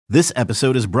This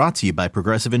episode is brought to you by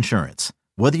Progressive Insurance.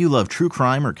 Whether you love true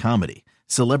crime or comedy,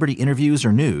 celebrity interviews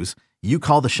or news, you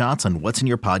call the shots on what's in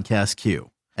your podcast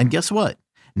queue. And guess what?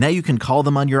 Now you can call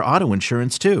them on your auto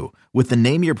insurance too with the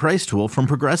Name Your Price tool from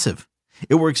Progressive.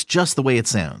 It works just the way it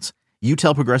sounds. You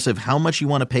tell Progressive how much you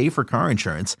want to pay for car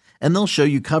insurance, and they'll show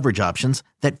you coverage options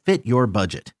that fit your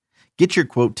budget. Get your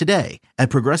quote today at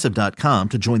Progressive.com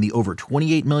to join the over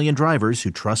 28 million drivers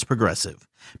who trust Progressive.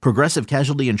 Progressive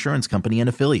Casualty Insurance Company and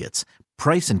Affiliates.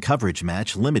 Price and coverage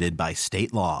match limited by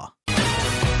state law.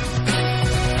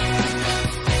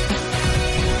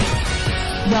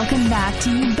 Welcome back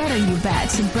to You Better You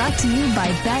Bet, brought to you by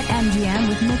BetMGM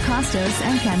with Nick Costos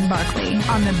and Ken Barkley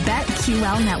on the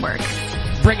BetQL network.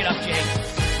 Bring it up, Jake.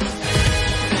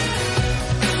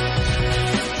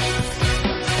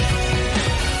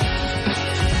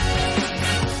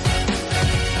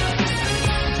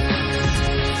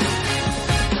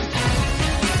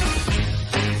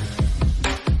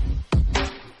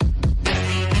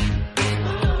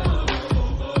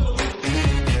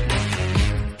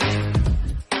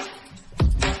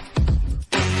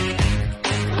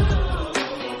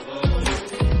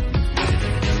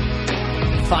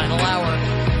 Final hour.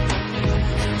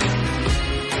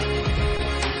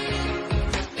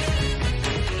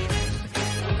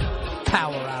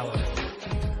 Power hour.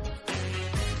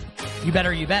 You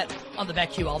Better You Bet on the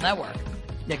BetQL network.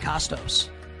 Nick Costos,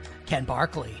 Ken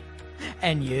Barkley,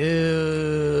 and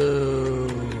you.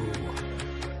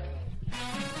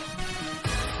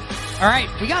 All right,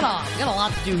 we got a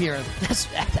lot to do here,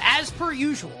 as per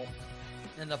usual,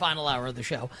 in the final hour of the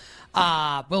show.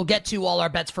 We'll get to all our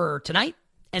bets for tonight.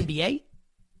 NBA,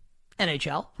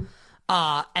 NHL,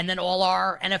 and then all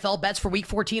our NFL bets for Week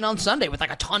 14 on Sunday with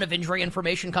like a ton of injury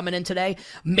information coming in today.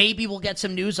 Maybe we'll get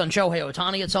some news on Shohei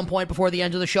Ohtani at some point before the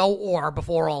end of the show or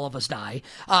before all of us die.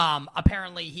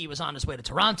 Apparently he was on his way to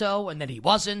Toronto and then he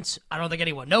wasn't. I don't think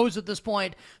anyone knows at this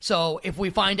point. So if we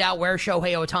find out where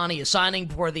Shohei Ohtani is signing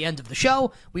before the end of the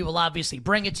show, we will obviously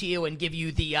bring it to you and give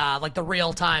you the the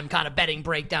real-time kind of betting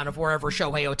breakdown of wherever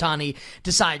Shohei Ohtani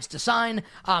decides to sign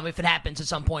if it happens at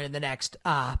some point in the next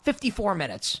 54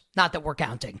 minutes. Not that we're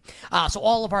counting. So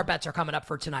all of our bets are coming up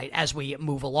for tonight as we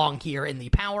move along here in the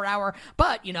Power Hour.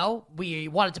 But, you know, we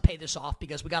wanted to pay this off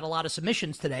because we got a lot of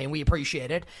submissions today, and we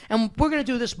appreciate it. And we're going to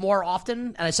do this more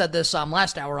often, and I said this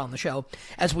last hour on the show,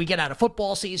 as we get out of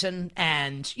football season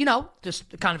and, you know,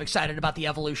 just kind of excited about the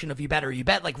evolution of You Better You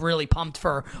Bet, like really pumped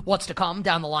for what's to come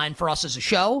down the line for us as a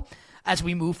show. As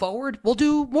we move forward, we'll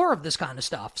do more of this kind of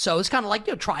stuff. So it's kind of like,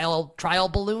 you know, trial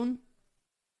balloon.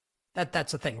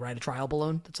 That's a thing, right? A trial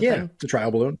balloon. That's a thing. It's a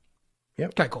trial balloon. Yeah.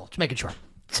 Okay, cool. Just making sure.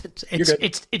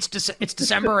 It's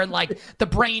December and like the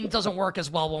brain doesn't work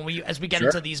as well as we get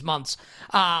into these months.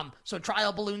 So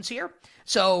trial balloons here.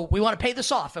 So we want to pay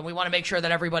this off and we want to make sure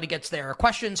that everybody gets their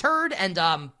questions heard and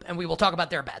we will talk about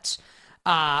their bets.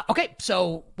 Okay,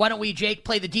 so why don't we, Jake,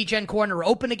 play the DGen Corner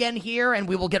open again here, and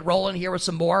we will get rolling here with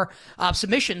some more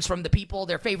submissions from the people,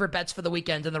 their favorite bets for the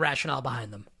weekend and the rationale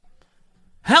behind them.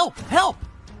 Help! Help!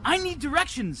 I need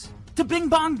directions to Bing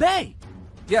Bong Bay.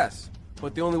 Yes,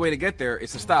 but the only way to get there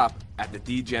is to stop at the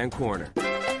DGen Corner.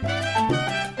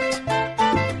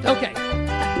 Okay.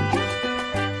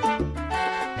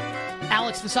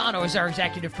 Alex Fasano is our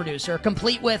executive producer,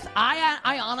 complete with,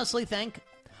 I honestly think,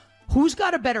 who's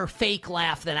got a better fake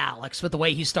laugh than Alex with the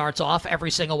way he starts off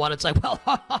every single one? It's like, well,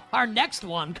 our next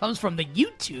one comes from the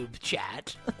YouTube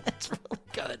chat. That's really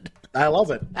good. I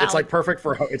love it. It's like perfect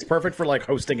for like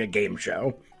hosting a game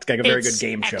show. It's like a very good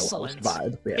game show host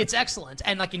vibe. Yeah. It's excellent.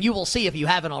 And and you will see if you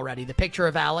haven't already, the picture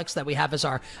of Alex that we have as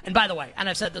our, and by the way, and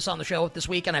I've said this on the show this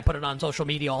week and I put it on social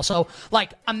media also,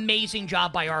 like amazing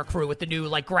job by our crew with the new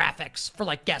graphics for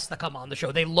guests that come on the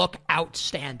show. They look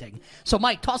outstanding. So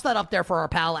Mike, toss that up there for our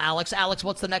pal Alex. Alex,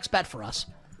 what's the next bet for us?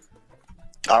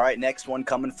 All right, next one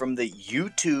coming from the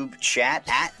YouTube chat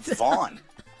at Vaughn.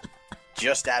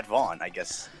 Just at Vaughn, I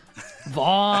guess.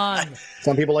 Vaughn.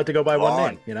 Some people like to go by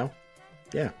one name, you know?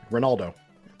 Yeah, Ronaldo.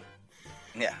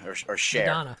 Yeah, or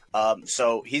Cher.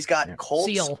 So he's got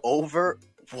Colts over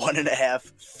 1.5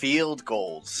 field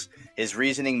goals. His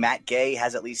reasoning, Matt Gay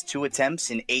has at least 2 attempts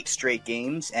in 8 straight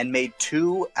games and made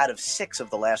 2 out of 6 of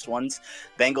the last ones.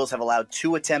 Bengals have allowed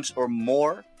 2 attempts or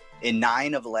more in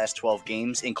 9 of the last 12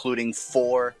 games, including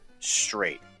 4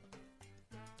 straight.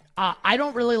 I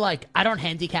don't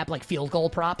handicap field goal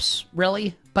props,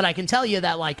 really. But I can tell you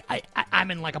that, like, I'm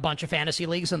in, like, a bunch of fantasy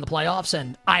leagues in the playoffs,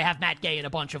 and I have Matt Gay in a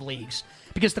bunch of leagues.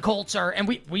 Because the Colts are, and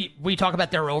we talk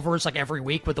about their overs, like, every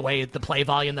week with the way the play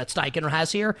volume that Steichen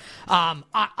has here.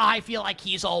 I feel like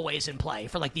he's always in play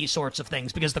for, like, these sorts of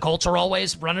things, because the Colts are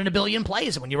always running a billion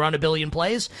plays, and when you run a billion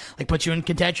plays, like, puts you in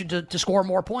contention to score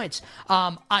more points.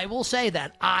 I will say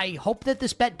that I hope that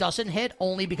this bet doesn't hit,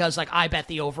 only because, like, I bet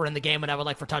the over in the game, and I would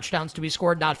like for touchdowns to be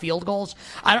scored, not field goals.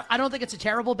 I don't think it's a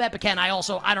terrible bet, but Ken, I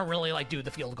don't really like do the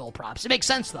field goal props. It makes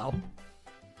sense though.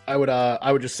 I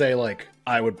would just say, like,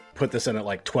 I would put this in at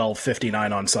like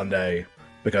 12:59 on Sunday,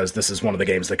 because this is one of the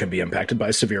games that can be impacted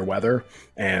by severe weather,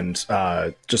 and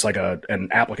just like an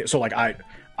applicant. So like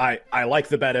I like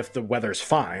the bet if the weather's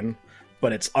fine,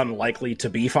 but it's unlikely to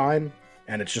be fine.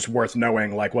 And it's just worth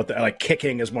knowing, like, what the, like,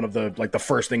 kicking is one of the, like, the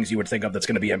first things you would think of that's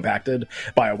going to be impacted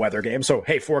by a weather game. So,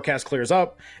 hey, forecast clears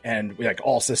up, and, like,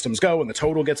 all systems go, and the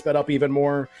total gets bet up even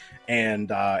more, and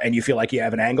you feel like you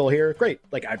have an angle here. Great.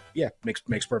 Like,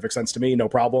 makes perfect sense to me. No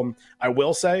problem. I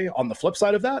will say, on the flip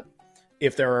side of that,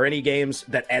 if there are any games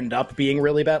that end up being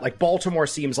really bad, like Baltimore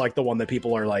seems like the one that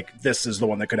people are like, this is the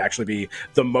one that could actually be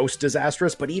the most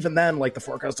disastrous. But even then, like, the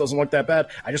forecast doesn't look that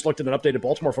bad. I just looked at an updated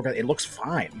Baltimore forecast. It looks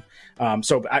fine.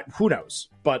 Who knows?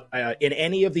 But in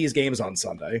any of these games on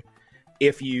Sunday,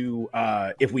 if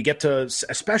we get to,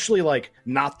 especially like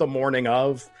not the morning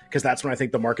of, because that's when I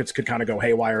think the markets could kind of go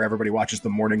haywire. Everybody watches the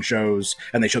morning shows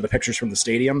and they show the pictures from the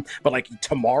stadium. But like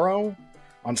tomorrow,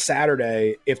 on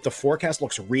Saturday, if the forecast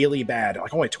looks really bad,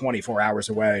 like only 24 hours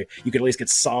away, you could at least get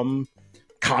some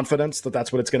confidence that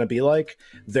that's what it's going to be like.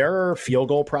 There are field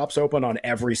goal props open on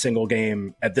every single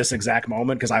game at this exact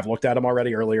moment, because I've looked at them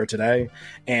already earlier today,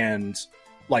 and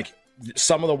like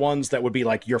some of the ones that would be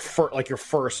like your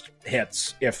first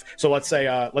hits. Let's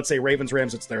say Ravens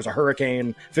Rams, there's a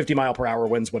hurricane, 50-mile-per-hour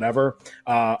winds, whatever.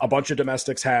 A bunch of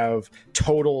domestics have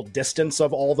total distance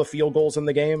of all the field goals in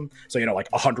the game. So,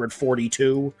 like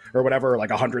 142 or whatever, like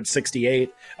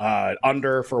 168,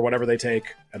 under for whatever they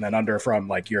take, and then under from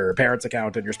like your parents'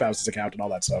 account and your spouse's account and all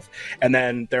that stuff. And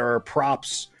then there are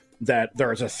props that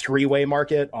there's a three-way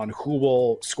market on who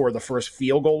will score the first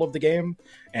field goal of the game,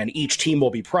 and each team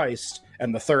will be priced,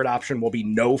 and the third option will be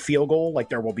no field goal, like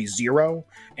there will be zero,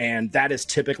 and that is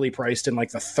typically priced in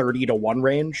like the 30-1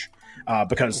 range,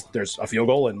 because there's a field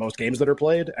goal in most games that are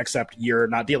played, except you're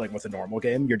not dealing with a normal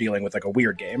game, you're dealing with like a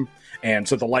weird game, and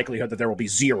so the likelihood that there will be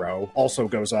zero also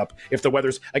goes up if the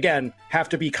weather's, again, have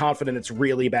to be confident it's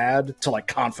really bad to like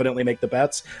confidently make the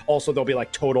bets. Also, there'll be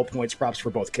like total points props for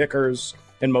both kickers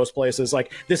in most places.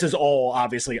 Like, this is all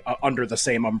obviously under the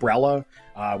same umbrella,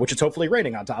 which it's hopefully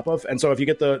raining on top of. And so if you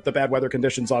get the bad weather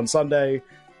conditions on Sunday,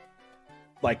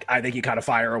 like, I think you kind of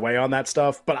fire away on that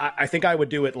stuff. But I think I would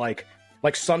do it like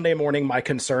Sunday morning. My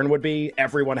concern would be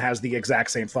everyone has the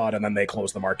exact same thought, and then they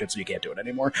close the market, so you can't do it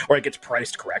anymore, or it gets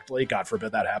priced correctly. God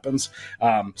forbid that happens.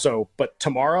 But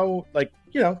tomorrow, like,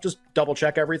 just double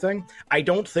check everything. I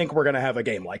don't think we're going to have a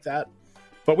game like that,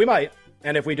 but we might.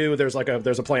 And if we do, there's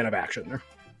a plan of action there.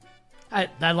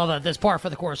 I love that. There's par for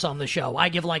the course on the show. I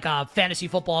give like a fantasy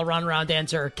football run-around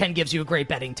answer. Ken gives you a great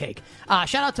betting take.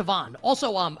 Shout out to Vaughn.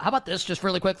 Also, how about this, just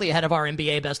really quickly, ahead of our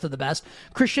NBA Best of the Best?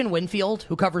 Christian Winfield,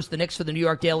 who covers the Knicks for the New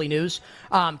York Daily News,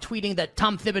 tweeting that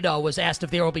Tom Thibodeau was asked if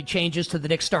there will be changes to the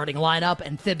Knicks starting lineup,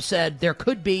 and Thib said, there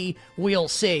could be, we'll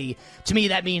see. To me,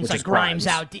 that means like Grimes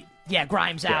out.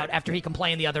 Grimes out after he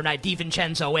complained the other night.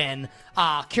 DiVincenzo in.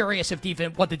 Curious if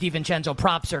what the DiVincenzo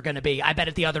props are going to be. I bet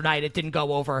it the other night. It didn't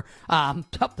go over.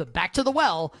 Back to the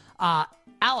well.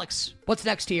 Alex, what's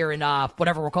next here in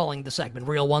whatever we're calling the segment?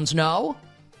 Real Ones Know?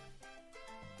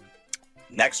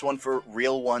 Next one for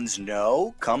Real Ones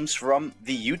Know comes from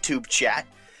the YouTube chat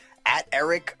at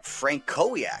Eric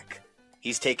Frankowiak.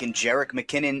 He's taken Jerick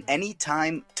McKinnon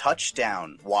anytime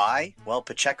touchdown. Why? Well,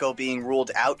 Pacheco being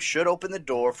ruled out should open the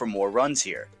door for more runs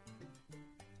here.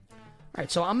 All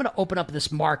right, so I'm going to open up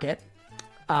this market,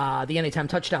 the anytime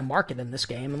touchdown market in this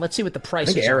game, and let's see what the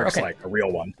prices are. I think Eric's like a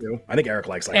real one, too. I think Eric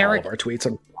likes all of our tweets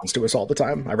and responds to us all the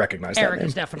time. I recognize that Eric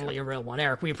is definitely a real one.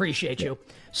 Eric, we appreciate you.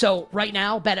 So right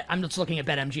now, I'm just looking at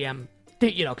BetMGM,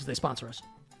 because they sponsor us.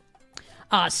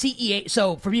 CEA.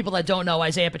 So for people that don't know,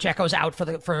 Isaiah Pacheco's out for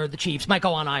the Chiefs. Might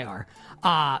go on IR.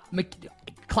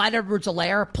 Clyde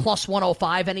Edwards-Helaire plus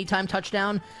 105 anytime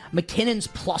touchdown. McKinnon's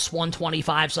plus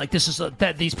 125. So like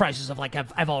these prices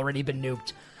have already been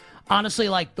nuked. Honestly,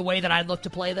 like the way that I'd look to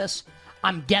play this,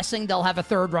 I'm guessing they'll have a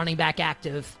third running back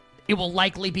active. It will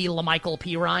likely be LaMichael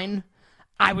Pirine.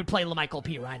 I would play LaMichael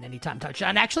Pirine anytime touchdown.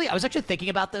 And actually, I was actually thinking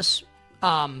about this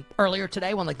earlier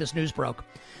today when like this news broke.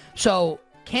 So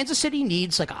Kansas City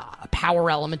needs like a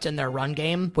power element in their run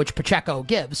game, which Pacheco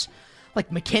gives. like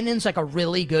McKinnon's like a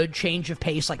really good change of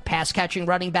pace, like pass catching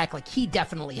running back. Like he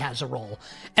definitely has a role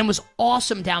and was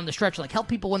awesome down the stretch. Like helped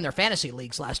people win their fantasy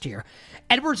leagues last year.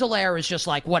 Edwards-Helaire is just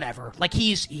like whatever. Like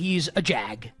he's a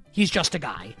jag. He's just a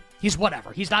guy. He's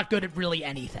whatever. He's not good at really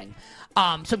anything. So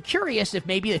I'm curious if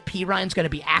maybe if P. Ryan's going to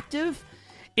be active,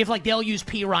 if like they'll use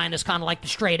P. Ryan as kind of like the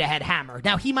straight ahead hammer.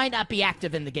 Now he might not be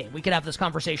active in the game. We could have this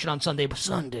conversation on Sunday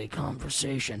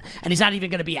conversation, and he's not even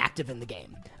going to be active in the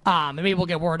game. And maybe we'll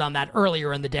get word on that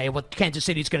earlier in the day, what Kansas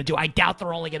City's going to do. I doubt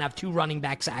they're only going to have 2 running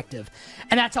backs active,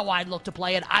 and that's how I'd look to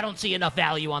play it. I don't see enough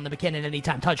value on the McKinnon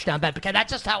anytime touchdown bet, because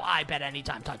that's just how I bet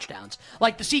anytime touchdowns.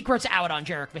 Like the secret's out on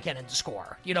Jerick McKinnon to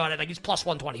score. You know what I mean? He's plus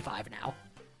 125 now.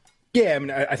 Yeah, I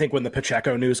mean, I think when the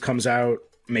Pacheco news comes out,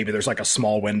 maybe there's like a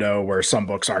small window where some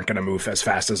books aren't going to move as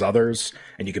fast as others,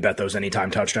 and you could bet those anytime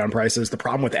touchdown prices. The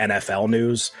problem with NFL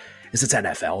news is it's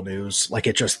NFL news. Like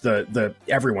it just the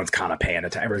everyone's kind of paying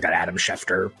attention. Everyone's got Adam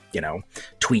Schefter,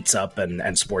 tweets up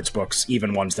and sports books,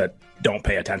 even ones that don't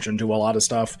pay attention to a lot of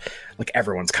stuff. Like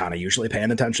everyone's kind of usually paying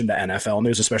attention to NFL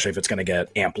news, especially if it's going to get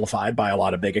amplified by a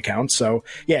lot of big accounts. So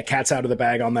yeah, cat's out of the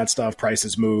bag on that stuff.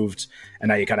 Prices moved, and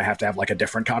now you kind of have to have like a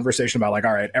different conversation about like,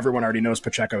 all right, everyone already knows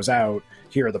Pacheco's out.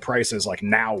 Here are the prices. Like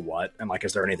now what? And like,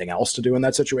 is there anything else to do in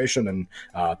that situation? And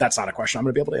that's not a question I'm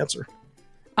going to be able to answer.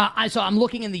 So I'm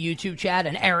looking in the YouTube chat,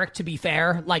 and Eric, to be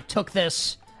fair, like took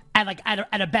this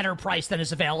at a better price than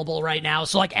is available right now.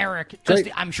 So like Eric,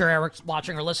 I'm sure Eric's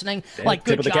watching or listening. Yeah, like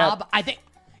good job. I think.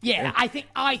 Yeah, I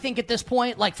think at this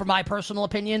point, like for my personal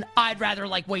opinion, I'd rather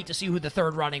like wait to see who the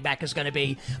third running back is going to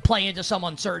be, play into some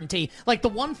uncertainty. Like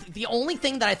the only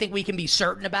thing that I think we can be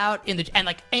certain about and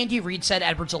like Andy Reid said,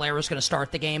 Edwards-Helaire is going to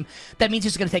start the game. That means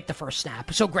he's going to take the first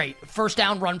snap. So great, first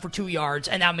down, run for 2 yards,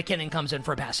 and now McKinnon comes in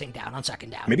for a passing down on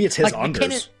second down. Maybe it's his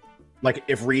unders. Like,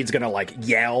 if Reed's going to, like,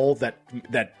 yell that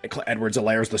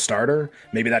Edwards-Helaire's the starter,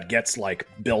 maybe that gets, like,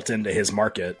 built into his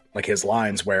market, like, his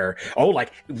lines where,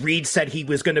 like, Reed said he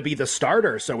was going to be the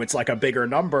starter, so it's, like, a bigger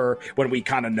number when we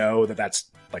kind of know that that's,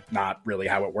 like, not really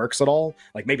how it works at all.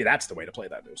 Like, maybe that's the way to play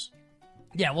that news.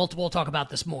 Yeah, we'll talk about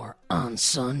this more on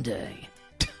Sunday.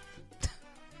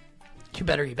 You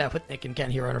bet with Nick and Ken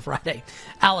here on a Friday.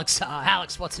 Alex,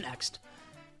 what's next?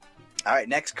 All right,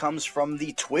 next comes from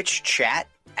the Twitch chat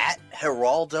at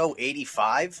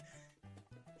Geraldo85.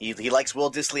 He likes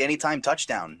Will Dissly anytime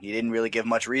touchdown. He didn't really give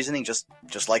much reasoning, just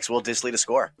likes Will Dissly to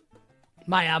score.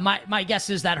 My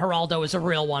guess is that Geraldo is a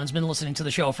real one. He's been listening to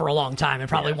the show for a long time and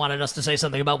probably wanted us to say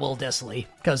something about Will Dissly.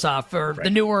 Because for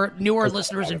the newer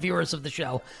listeners and viewers of the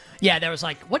show, yeah, there was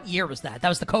like, what year was that? That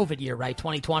was the COVID year, right?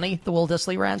 2020, the Will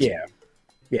Dissly rant?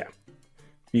 Yeah.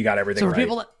 You got everything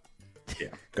right. Yeah,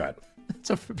 go ahead.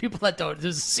 So for people that don't,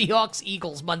 there's a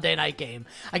Seahawks-Eagles Monday night game.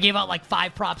 I gave out like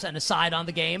 5 props and a side on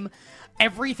the game.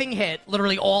 Everything hit.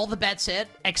 Literally all the bets hit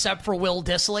except for Will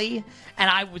Dissly. And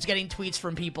I was getting tweets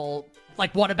from people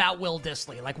like, what about Will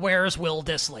Dissly? Like, where's Will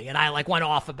Dissly? And I like went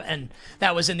off, and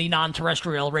that was in the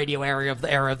non-terrestrial radio era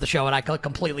of the show, and I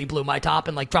completely blew my top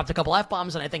and like dropped a couple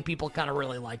F-bombs, and I think people kind of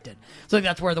really liked it. So I think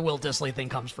that's where the Will Dissly thing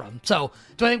comes from. So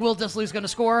do I think Will Dissly's going to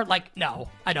score? Like, no,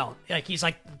 I don't. Like,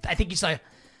 I think he's like,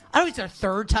 I don't think he's their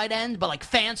third tight end, but like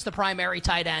Fant's the primary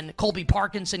tight end. Colby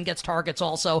Parkinson gets targets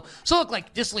also. So look,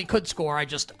 like Dissly could score. I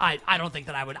don't think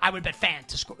that I would bet Fant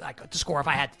to score if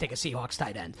I had to take a Seahawks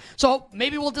tight end. So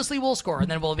maybe Will Dissly will score, and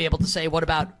then we'll be able to say what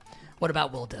about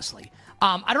Will Dissly.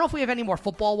 I don't know if we have any more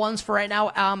football ones for right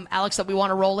now, Alex, that we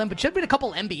want to roll in, but should be a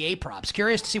couple NBA props.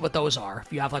 Curious to see what those are.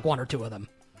 If you have like 1 or 2 of them.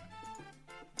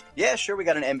 Yeah, sure. We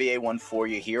got an NBA one for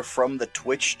you here from the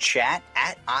Twitch chat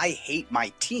at I Hate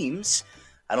My Teams.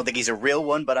 I don't think he's a real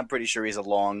one, but I'm pretty sure he's a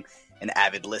long and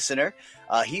avid listener.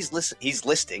 He's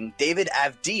listing David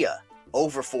Avdija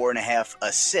over 4.5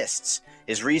 assists.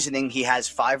 His reasoning, he has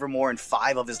 5 or more in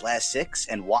 5 of his last 6,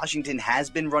 and Washington has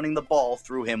been running the ball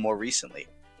through him more recently.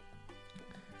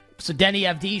 So Denny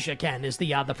Avdija, Ken, is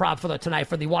the prop for tonight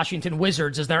for the Washington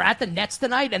Wizards. Is they're at the Nets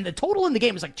tonight, and the total in the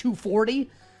game is like 240.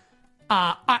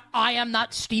 I am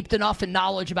not steeped enough in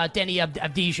knowledge about Denny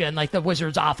Avdija and like the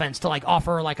Wizards offense to like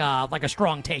offer like a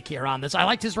strong take here on this. I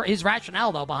liked his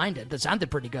rationale though behind it. That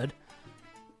sounded pretty good.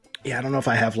 Yeah, I don't know if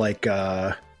I have like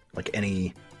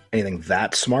anything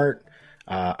that smart.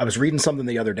 I was reading something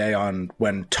the other day on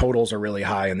when totals are really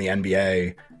high in the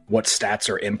NBA, what stats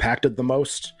are impacted the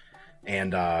most.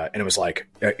 And it was like,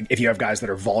 if you have guys that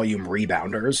are volume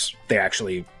rebounders, they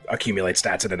actually accumulate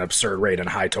stats at an absurd rate in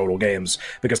high total games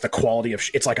because the quality of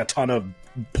it's like a ton of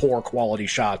poor quality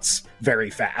shots very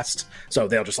fast. So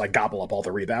they'll just like gobble up all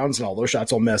the rebounds and all those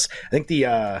shots will miss. I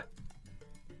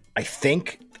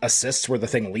think assists were the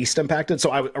thing least impacted.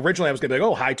 So originally I was going to be like,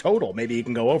 oh, high total, maybe he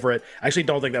can go over it. I actually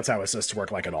don't think that's how assists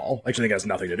work like at all. I actually think it has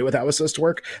nothing to do with how assists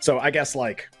work. So I guess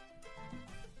to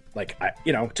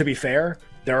be fair,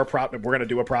 we're going to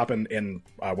do a prop in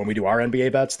when we do our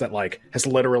NBA bets that like has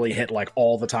literally hit like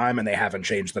all the time and they haven't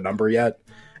changed the number yet.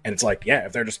 And it's like, yeah,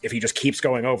 if he just keeps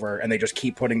going over and they just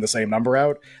keep putting the same number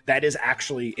out, that is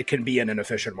actually, it can be an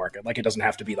inefficient market. Like it doesn't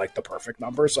have to be like the perfect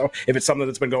number. So if it's something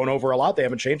that's been going over a lot, they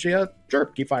haven't changed it yet, sure,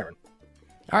 keep firing.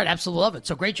 All right, absolutely love it.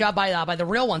 So great job by the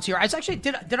real ones here. I was actually,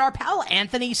 did our pal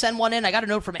Anthony send one in? I got a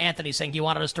note from Anthony saying he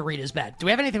wanted us to read his bet. Do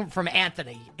we have anything from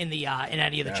Anthony in the in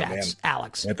any of the chats, man.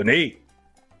 Alex? Anthony.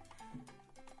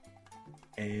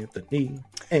 I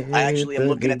actually am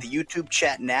looking at the YouTube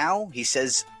chat now. He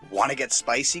says, "Want to get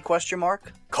spicy?" ?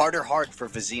 Carter Hart for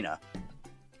Vezina.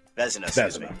 Vezina,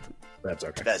 excuse me. That's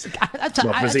okay.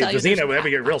 Vezina would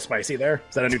ever get real spicy there.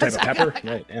 Is that a new type of pepper?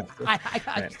 Right, yeah.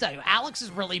 I tell you, Alex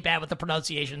is really bad with the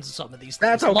pronunciations of some of these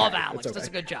things. That's okay. Love Alex. Does a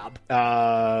good job.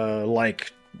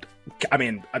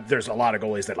 There's a lot of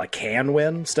goalies that like can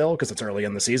win still because it's early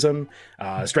in the season.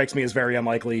 Strikes me as very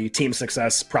unlikely. Team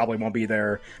success probably won't be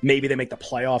there. Maybe they make the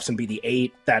playoffs and be the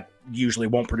 8. That usually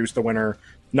won't produce the winner.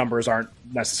 Numbers aren't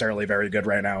necessarily very good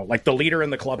right now. Like the leader in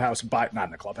the clubhouse, not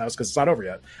in the clubhouse because it's not over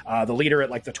yet. The leader at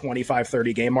like the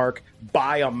 25-30 game mark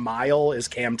by a mile is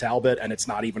Cam Talbot, and it's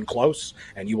not even close.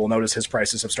 And you will notice his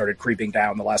prices have started creeping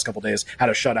down the last couple days. Had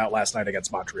a shutout last night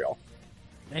against Montreal.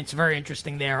 It's very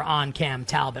interesting there on Cam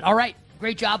Talbot. All right,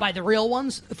 great job by the real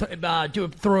ones.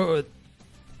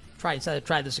 Try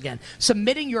this again.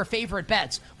 Submitting your favorite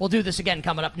bets. We'll do this again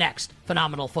coming up next.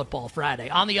 Phenomenal Football Friday.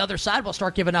 On the other side, we'll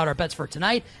start giving out our bets for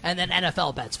tonight and then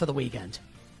NFL bets for the weekend.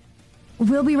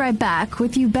 We'll be right back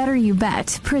with You Better You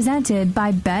Bet, presented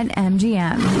by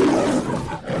BetMGM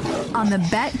on the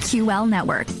BetQL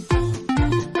network.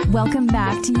 Welcome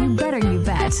back to You Better You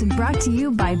Bet, brought to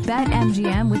you by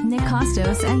BetMGM with Nick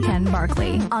Costos and Ken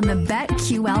Barkley on the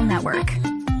BetQL network.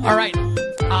 All right.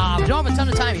 We don't have a ton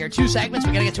of time here. 2 segments.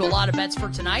 We got to get to a lot of bets for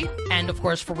tonight and, of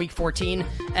course, for Week 14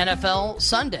 NFL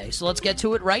Sunday. So let's get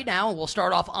to it right now. We'll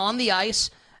start off on the ice.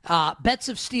 Bets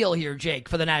of steel here, Jake,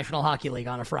 for the National Hockey League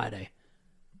on a Friday.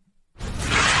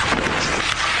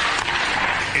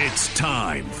 It's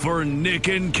time for Nick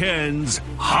and Ken's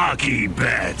Hockey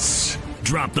Bets.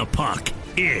 Drop the puck.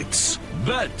 It's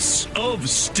Bets of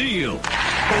Steel.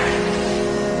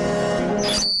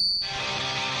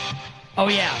 Oh,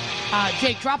 yeah.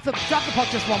 Jake, drop the puck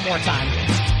just one more time.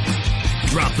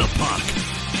 Drop the puck.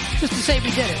 Just to say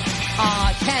we did it.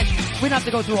 Ken, we don't have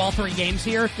to go through all 3 games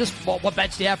here. Just what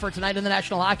bets do you have for tonight in the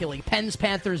National Hockey League? Pens,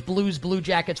 Panthers, Blues, Blue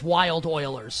Jackets, Wild,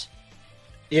 Oilers.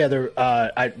 Yeah,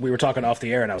 we were talking off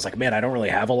the air, and I was like, man, I don't really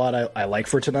have a lot I like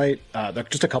for tonight. There are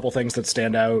just a couple things that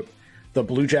stand out. The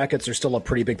Blue Jackets are still a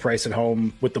pretty big price at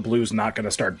home, with the Blues not going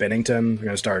to start Binnington. They're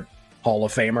going to start Hall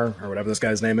of Famer, or whatever this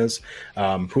guy's name is,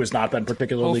 who has not been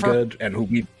particularly good, and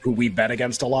who we bet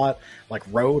against a lot. Like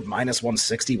Road, minus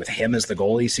 160 with him as the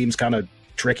goalie seems kind of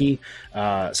tricky.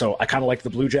 So I kind of like the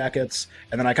Blue Jackets,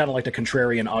 and then I kind of like the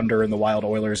contrarian under in the Wild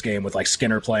Oilers game with like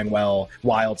Skinner playing well,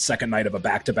 Wild second night of a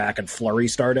back-to-back, and Fleury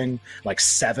starting like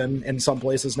 7 in some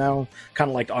places now. Kind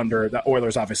of like under. The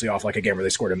Oilers obviously off like a game where they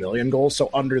scored 1 million goals,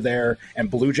 so under there, and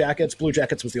Blue Jackets. Blue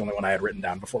Jackets was the only one I had written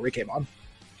down before we came on.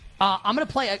 I'll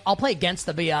play against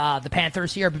the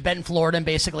Panthers here. I've been in Florida in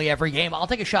basically every game. I'll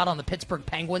take a shot on the Pittsburgh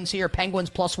Penguins here. Penguins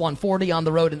plus 140 on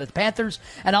the road in the Panthers.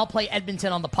 And I'll play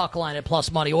Edmonton on the puck line at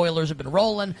plus money. Oilers have been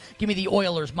rolling. Give me the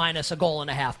Oilers minus 1.5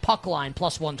 goals. Puck line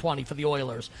plus 120 for the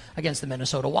Oilers against the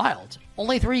Minnesota Wild.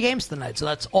 Only 3 games tonight, so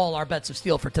that's all our bets of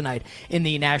steel for tonight in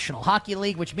the National Hockey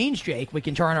League, which means, Jake, we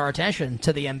can turn our attention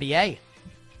to the NBA.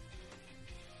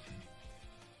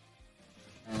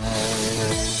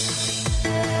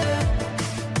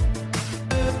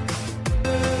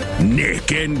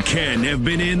 Nick and Ken have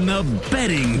been in the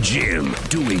betting gym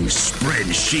doing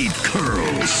spreadsheet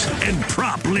curls and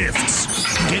prop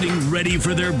lifts, getting ready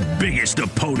for their biggest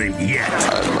opponent yet.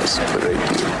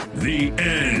 The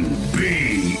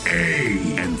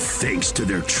NBA. And thanks to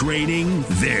their training,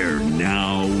 they're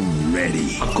now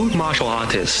ready. A good martial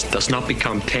artist does not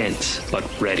become tense, but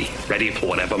ready for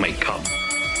whatever may come.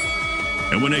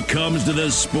 And when it comes to the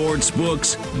sports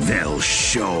books, they'll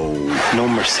show. No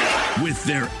mercy. With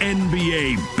their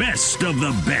NBA Best of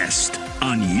the Best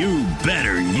on You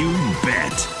Better You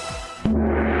Bet.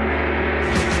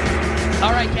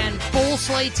 All right, Ken, full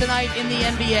slate tonight in the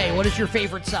NBA. What is your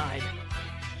favorite side?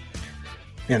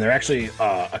 And there are actually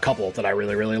a couple that I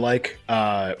really, really like.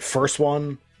 First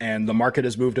one, and the market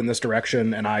has moved in this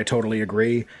direction, and I totally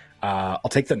agree. I'll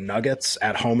take the Nuggets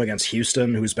at home against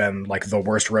Houston, who's been like the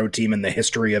worst road team in the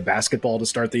history of basketball to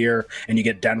start the year. And you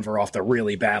get Denver off the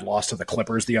really bad loss to the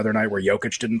Clippers the other night where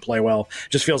Jokic didn't play well.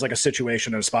 Just feels like a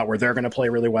situation in a spot where they're going to play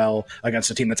really well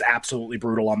against a team that's absolutely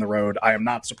brutal on the road. I am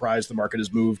not surprised the market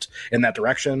has moved in that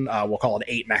direction. We'll call it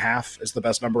 8.5 is the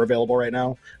best number available right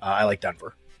now. I like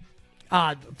Denver.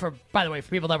 By the way, for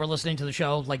people that were listening to the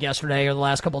show like yesterday or the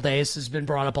last couple of days, has been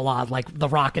brought up a lot, like the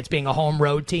Rockets being a home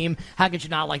road team. How could you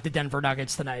not like the Denver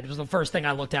Nuggets tonight? It was the first thing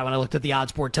I looked at when I looked at the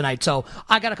odds board tonight. So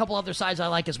I got a couple other sides I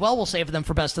like as well. We'll save them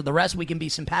for best of the rest. We can be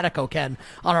simpatico, Ken,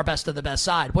 on our best of the best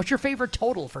side. What's your favorite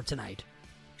total for tonight?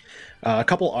 A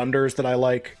couple unders that I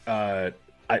like.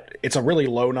 It's a really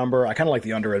low number. I kind of like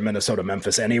the under in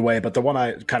Minnesota-Memphis anyway, but the one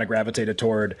I kind of gravitated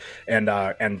toward, and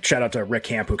shout out to Rick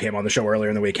Camp, who came on the show earlier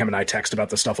in the week. Him and I text about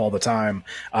this stuff all the time.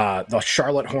 The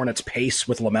Charlotte Hornets pace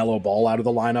with LaMelo Ball out of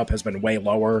the lineup has been way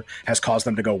lower, has caused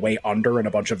them to go way under in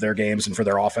a bunch of their games and for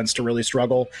their offense to really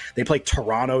struggle. They play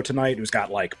Toronto tonight, who's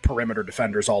got like perimeter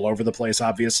defenders all over the place,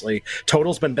 obviously.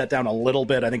 Total's been bet down a little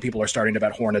bit. I think people are starting to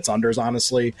bet Hornets unders,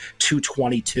 honestly.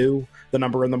 222, the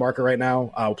number in the market right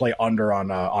now. We'll play under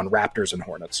on Raptors and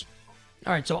Hornets.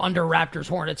 All right, so under Raptors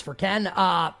Hornets for Ken.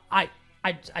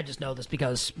 I just know this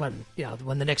because when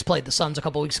the Knicks played the Suns a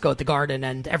couple weeks ago at the Garden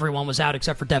and everyone was out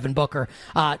except for Devin Booker.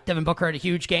 Devin Booker had a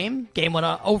huge game. Game went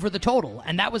over the total,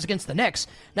 and that was against the Knicks.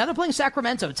 Now they're playing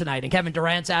Sacramento tonight, and Kevin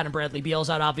Durant's out and Bradley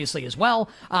Beal's out obviously as well,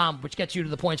 which gets you to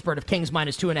the point spread of Kings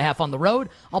minus 2.5 on the road.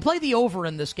 I'll play the over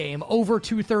in this game, over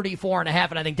 234.5,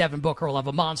 and I think Devin Booker will have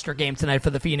a monster game tonight for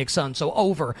the Phoenix Suns, so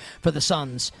over for the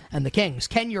Suns and the Kings.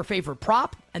 Ken, your favorite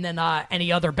prop, and then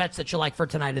any other bets that you like for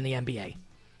tonight in the NBA?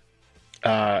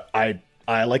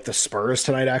 I like the Spurs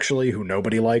tonight, actually, who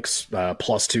nobody likes.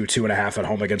 Plus 2.5 at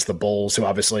home against the Bulls, who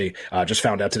obviously just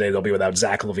found out today they'll be without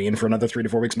Zach LaVine for another 3 to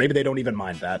 4 weeks. Maybe they don't even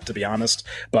mind that, to be honest.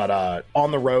 But on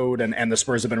the road, and the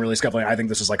Spurs have been really scuffling, I think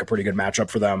this is like a pretty good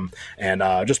matchup for them. And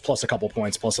just plus a couple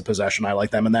points, plus a possession. I like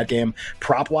them in that game.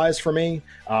 Prop-wise for me,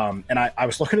 and I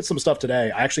was looking at some stuff today.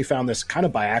 I actually found this kind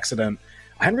of by accident.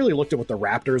 I hadn't really looked at what the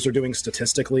Raptors are doing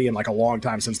statistically in like a long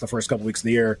time since the first couple weeks of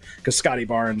the year, because Scotty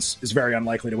Barnes is very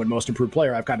unlikely to win Most Improved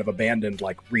Player. I've kind of abandoned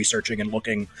like researching and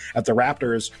looking at the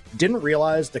Raptors. Didn't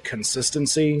realize the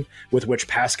consistency with which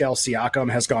Pascal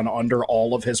Siakam has gone under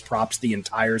all of his props the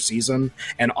entire season,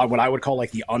 and what I would call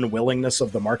like the unwillingness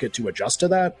of the market to adjust to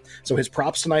that. So his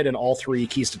props tonight in all three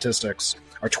key statistics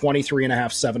are 23.5,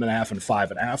 7.5, and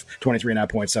 5.5. 23.5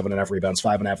 points, 7.5 rebounds,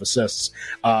 5.5 assists.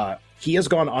 He has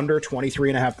gone under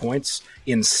 23.5 points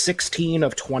in 16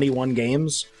 of 21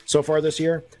 games so far this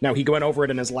year. Now, he went over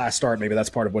it in his last start. Maybe that's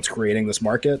part of what's creating this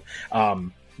market.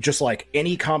 Just like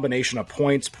any combination of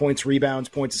points, rebounds,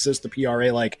 points, assists, the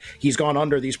PRA, like he's gone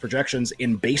under these projections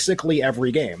in basically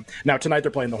every game. Now, tonight they're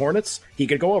playing the Hornets. He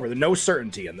could go over. There's no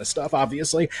certainty in this stuff,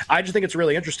 obviously. I just think it's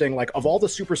really interesting. Like, of all the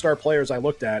superstar players I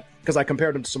looked at, because I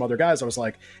compared him to some other guys, I was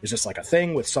like, is this like a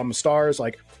thing with some stars?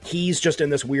 Like, he's just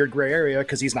in this weird gray area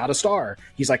because he's not a star.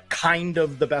 He's like kind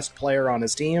of the best player on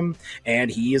his team, and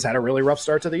he has had a really rough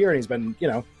start to the year, and he's been,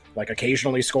 like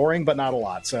occasionally scoring, but not a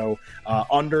lot. So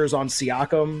unders on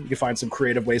Siakam, you can find some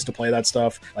creative ways to play that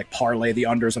stuff, like parlay the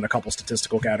unders in a couple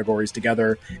statistical categories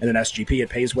together. In an SGP, it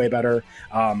pays way better.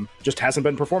 Just hasn't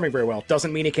been performing very well.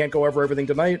 Doesn't mean he can't go over everything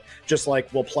tonight. Just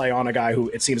like we'll play on a guy who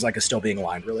it seems like is still being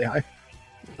lined really high.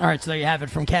 All right, so there you have it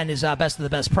from Ken, his best of the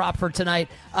best prop for tonight.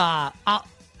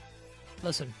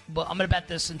 Listen, I'm going to bet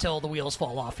this until the wheels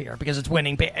fall off here because it's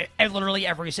winning literally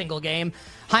every single game.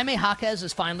 Jaime Jaquez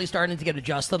is finally starting to get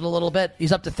adjusted a little bit.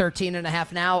 He's up to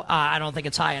 13.5 now. I don't think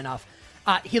it's high enough.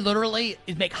 He literally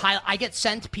I get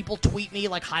sent, people tweet me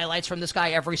like highlights from this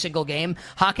guy every single game.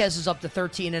 Jaquez is up to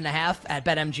 13.5 at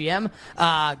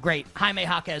BetMGM. Great. Jaime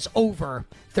Jaquez over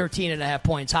 13.5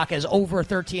 points. Jaquez over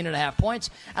 13.5 points.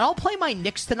 And I'll play my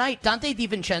Knicks tonight. Dante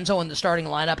DiVincenzo in the starting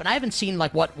lineup. And I haven't seen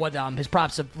like what his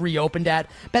props have reopened at.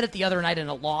 Bet it the other night and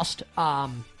it lost.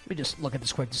 Let me just look at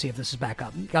this quick to see if this is back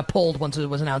up. Got pulled once it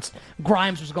was announced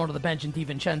Grimes was going to the bench and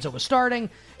DiVincenzo was starting.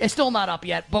 It's still not up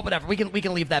yet, but whatever. We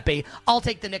can leave that be. I'll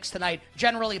take the Knicks tonight.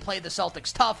 Generally play the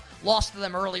Celtics tough. Lost to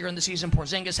them earlier in the season.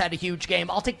 Porzingis had a huge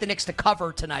game. I'll take the Knicks to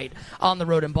cover tonight on the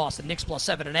road in Boston. Knicks plus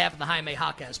 7.5 and the Jaime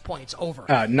Jaquez points over.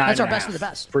 9.5 That's our best of the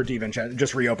best. For DiVincenzo.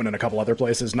 Just reopened in a couple other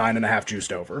places. 9.5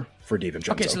 juiced over for DiVincenzo.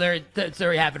 Okay, so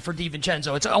there you have it for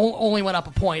DiVincenzo. It's only went up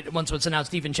a point once it's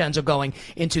announced DiVincenzo going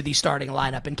into the starting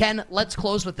lineup. And Ken, let's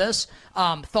close with this.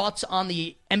 Thoughts on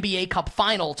the NBA Cup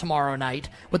final tomorrow night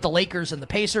with the Lakers and the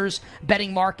Pacers.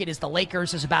 Betting market is the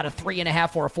Lakers is about a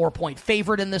 3.5 or a 4-point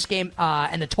favorite in this game,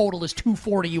 and the total is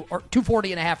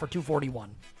 240 and a half or 241.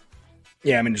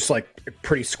 Yeah, I mean, just like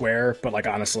pretty square, but like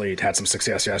honestly, had some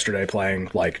success yesterday playing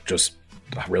like just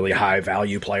really high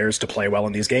value players to play well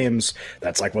in these games.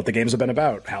 That's like what the games have been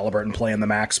about. Halliburton playing the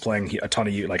max, playing a ton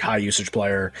of like high usage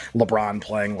player. LeBron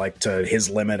playing like to his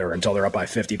limit or until they're up by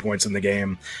 50 points in the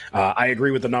game. I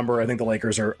agree with the number. I think the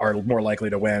Lakers are more likely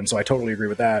to win, so I totally agree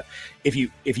with that. If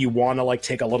you want to like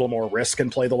take a little more risk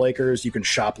and play the Lakers, you can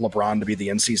shop LeBron to be the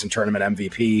in-season tournament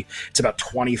MVP. It's about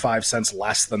 25 cents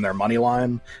less than their money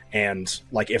line, and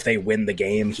like if they win the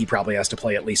game, he probably has to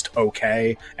play at least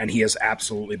okay, and he has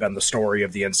absolutely been the story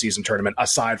of the in-season tournament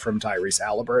aside from Tyrese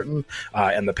Halliburton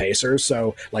and the Pacers.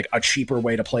 So like a cheaper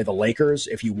way to play the Lakers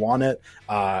if you want it.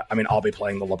 I mean, I'll be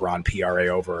playing the LeBron PRA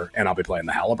over and I'll be playing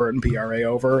the Halliburton PRA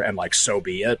over, and like so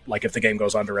be it. Like if the game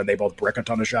goes under and they both brick a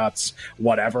ton of shots,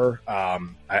 whatever.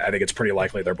 I think it's pretty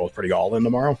likely they're both pretty all in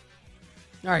tomorrow.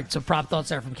 All right, so prop thoughts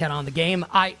there from Ken on the game.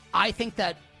 I think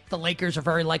that the Lakers are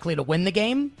very likely to win the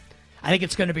game. I think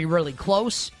it's going to be really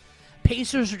close.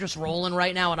 Pacers are just rolling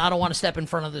right now, and I don't want to step in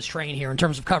front of this train here in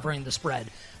terms of covering the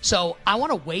spread. So I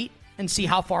want to wait and see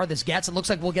how far this gets. It looks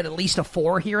like we'll get at least a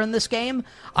 4 here in this game.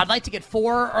 I'd like to get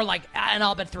 4 or like, and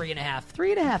I'll bet 3.5.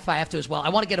 3.5 if I have to as well. I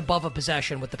want to get above a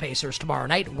possession with the Pacers tomorrow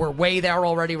night. We're way there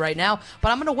already right now,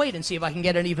 but I'm going to wait and see if I can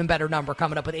get an even better number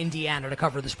coming up with Indiana to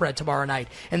cover the spread tomorrow night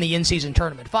in the in-season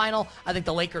tournament final. I think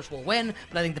the Lakers will win,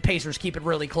 but I think the Pacers keep it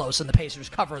really close, and the Pacers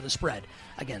cover the spread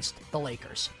against the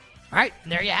Lakers. All right,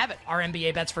 and there you have it. Our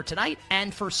NBA bets for tonight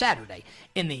and for Saturday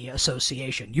in the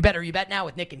association. You better you bet now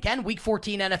with Nick and Ken. Week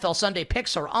 14 NFL Sunday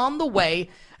picks are on the way.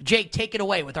 Jake, take it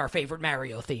away with our favorite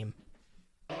Mario theme.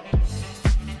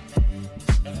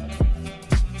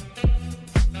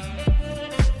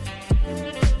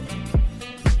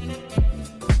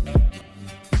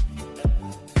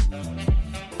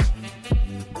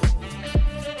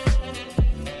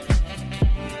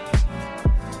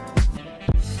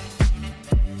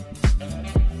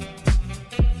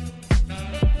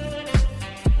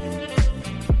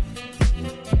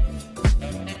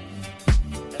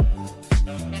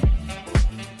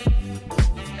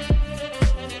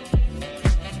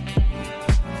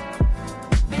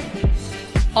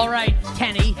 All right,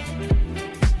 Kenny,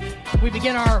 we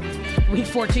begin our Week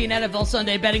 14 NFL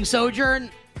Sunday betting sojourn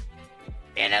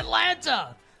in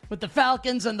Atlanta with the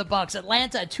Falcons and the Bucs.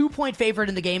 Atlanta, a 2-point favorite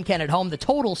in the game, Ken, at home. The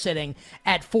total sitting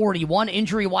at 41.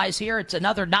 Injury-wise here, it's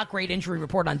another not great injury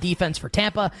report on defense for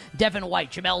Tampa. Devin White,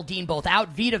 Jamel Dean both out.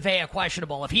 Vita Vea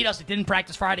questionable. If he didn't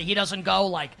practice Friday, he doesn't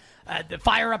go.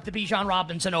 Fire up the Bijan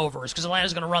Robinson overs because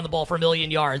Atlanta's going to run the ball for 1 million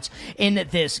yards in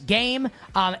this game.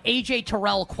 A.J.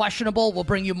 Terrell questionable. We'll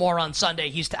bring you more on Sunday.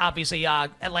 He's obviously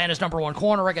Atlanta's number 1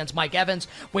 corner against Mike Evans.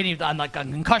 Waiting on like a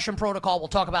concussion protocol. We'll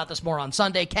talk about this more on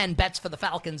Sunday. Ken, bets for the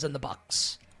Falcons and the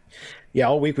Bucs. Yeah,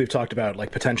 all week we've talked about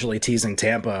like potentially teasing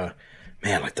Tampa.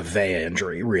 Man, like the Vea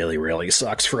injury really, really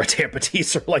sucks for a Tampa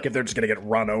teaser. Like if they're just going to get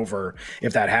run over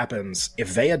if that happens. If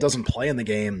Vea doesn't play in the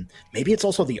game, maybe it's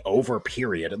also the over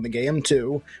period in the game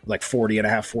too. Like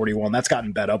 40.5, 41. That's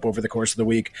gotten bet up over the course of the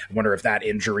week. I wonder if that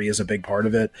injury is a big part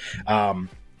of it.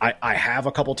 I have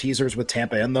a couple teasers with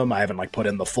Tampa in them. I haven't like put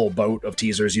in the full boat of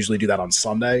teasers. Usually do that on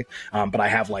Sunday. But I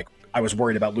have I was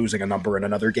worried about losing a number in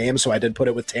another game, so I did put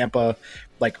it with Tampa,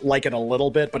 like it a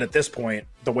little bit. But at this point,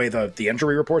 the way the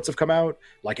injury reports have come out,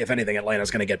 like if anything,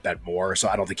 Atlanta's going to get bet more. So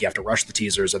I don't think you have to rush the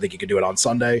teasers. I think you can do it on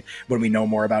Sunday when we know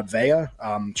more about Vea.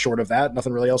 Short of that,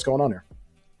 nothing really else going on here.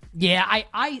 Yeah,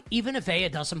 I even if Vea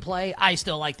doesn't play, I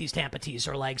still like these Tampa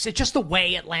teaser legs. It's just the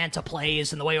way Atlanta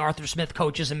plays and the way Arthur Smith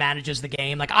coaches and manages the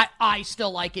game. Like I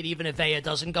still like it even if Vea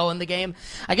doesn't go in the game.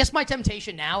 I guess my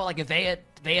temptation now, like if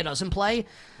Vea doesn't play,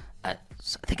 I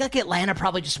think like Atlanta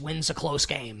probably just wins a close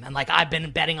game. And like I've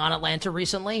been betting on Atlanta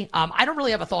recently. I don't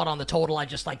really have a thought on the total. I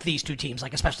just like these two teams,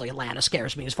 like especially Atlanta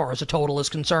scares me as far as the total is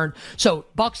concerned. So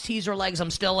Bucs teaser legs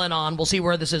I'm still in on. We'll see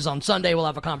where this is on Sunday. We'll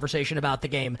have a conversation about the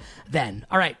game then.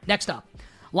 All right, next up.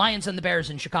 Lions and the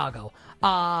Bears in Chicago.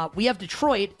 We have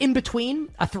Detroit in between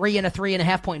a 3 and a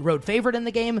 3.5 point road favorite in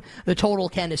the game. The total,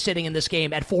 Ken, is sitting in this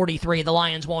game at 43. The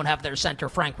Lions won't have their center,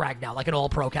 Frank Ragnow, like an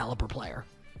all-pro caliber player.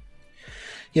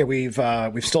 Yeah,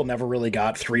 we've still never really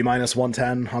got 3 minus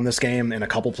 110 on this game. In a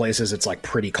couple places, it's like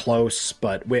pretty close.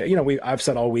 But I've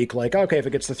said all week, like, okay, if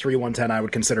it gets to 3-110, I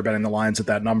would consider betting the Lions at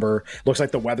that number. Looks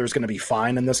like the weather's going to be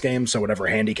fine in this game. So whatever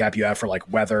handicap you have for like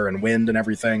weather and wind and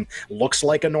everything looks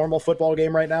like a normal football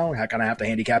game right now. I kind of have to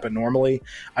handicap it normally.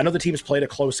 I know the team's played a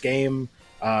close game.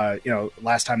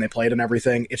 last time they played and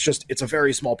everything. It's a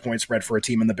very small point spread for a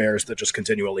team in the Bears that just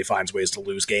continually finds ways to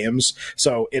lose games.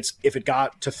 So if it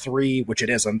got to 3, which it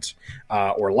isn't,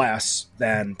 or less,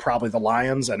 then probably the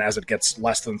Lions. And as it gets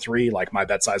less than 3, like my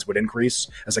bet size would increase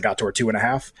as it got toward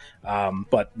 2.5.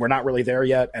 But we're not really there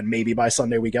yet. And maybe by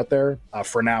Sunday we get there.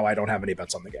 For now, I don't have any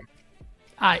bets on the game.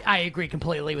 I agree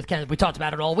completely with Ken. We talked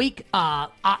about it all week.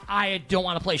 I don't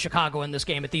want to play Chicago in this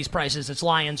game at these prices. It's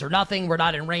Lions or nothing. We're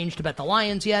not in range to bet the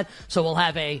Lions yet, so we'll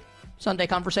have a Sunday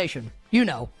conversation,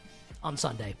 on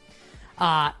Sunday.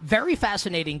 Very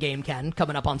fascinating game, Ken,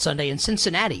 coming up on Sunday in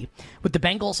Cincinnati with the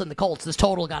Bengals and the Colts. This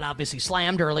total got obviously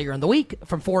slammed earlier in the week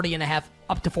from 40.5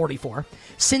 up to 44.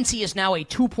 Cincy is now a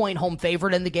 2-point home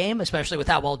favorite in the game, especially with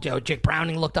how well Jake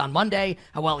Browning looked on Monday,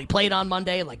 how well he played on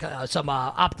Monday, some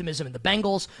optimism in the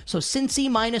Bengals. So Cincy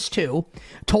 -2.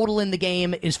 Total in the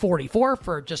game is 44.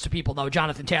 For just so people know,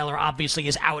 Jonathan Taylor obviously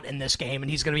is out in this game, and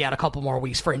he's going to be out a couple more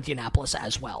weeks for Indianapolis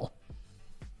as well.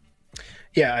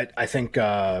 Yeah, I think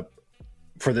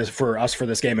for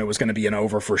this game, it was going to be an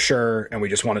over for sure, and we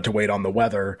just wanted to wait on the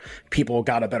weather. People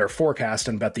got a better forecast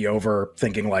and bet the over,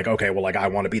 thinking like, okay, well, I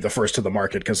want to be the first to the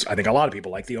market, because I think a lot of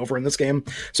people like the over in this game.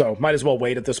 So might as well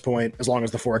wait at this point, as long as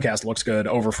the forecast looks good.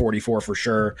 Over 44 for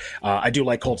sure. I do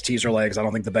like Colts teaser legs. I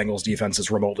don't think the Bengals defense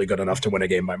is remotely good enough to win a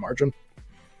game by margin.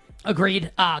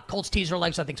 Agreed. Colts teaser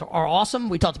legs, I think, are awesome.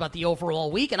 We talked about the over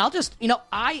all week, and I'll just, do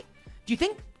you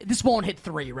think this won't hit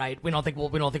 3, right? We don't think we'll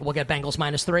get Bengals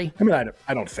 -3. I mean,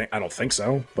 I don't think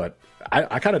so, but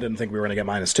I kind of didn't think we were going to get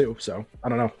 -2, so I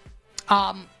don't know.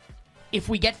 If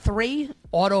we get 3,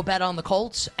 auto bet on the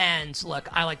Colts, and look,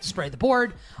 I like to spray the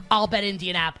board. I'll bet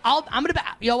Indianapolis. I'm going to bet.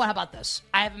 How about this?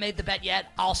 I haven't made the bet yet.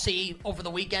 I'll see over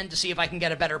the weekend to see if I can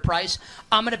get a better price.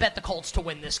 I'm going to bet the Colts to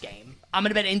win this game. I'm going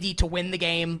to bet Indy to win the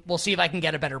game. We'll see if I can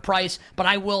get a better price, but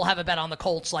I will have a bet on the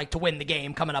Colts to win the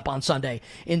game coming up on Sunday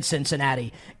in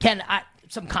Cincinnati. Ken,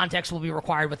 some context will be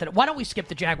required with it. Why don't we skip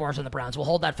the Jaguars and the Browns? We'll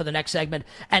hold that for the next segment.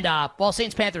 And,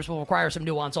 Saints-Panthers will require some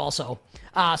nuance also.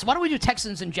 So why don't we do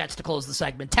Texans and Jets to close the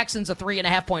segment? Texans a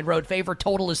 3.5-point road favorite.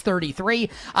 Total is 33.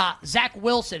 Zach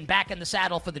Wilson back in the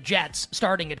saddle for the Jets,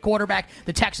 starting at quarterback.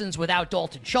 The Texans without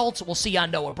Dalton Schultz. We'll see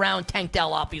on Noah Brown. Tank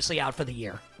Dell obviously out for the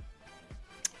year.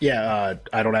 Yeah,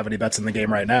 I don't have any bets in the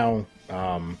game right now.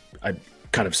 I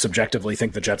kind of subjectively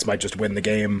think the Jets might just win the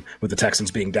game with the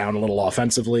Texans being down a little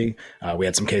offensively. We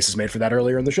had some cases made for that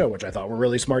earlier in the show, which I thought were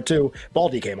really smart too.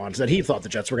 Baldy came on and said he thought the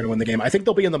Jets were going to win the game. I think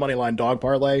they'll be in the moneyline dog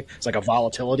parlay. It's like a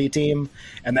volatility team.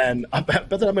 And then I bet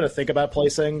that I'm going to think about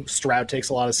placing. Stroud takes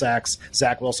a lot of sacks.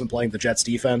 Zach Wilson playing the Jets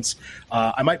defense.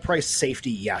 I might price safety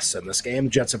yes in this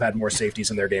game. Jets have had more safeties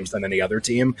in their games than any other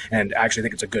team, and I actually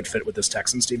think it's a good fit with this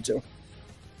Texans team too.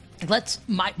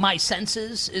 My sense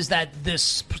is that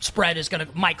this spread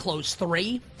might close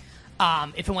 3.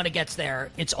 If and when it gets there,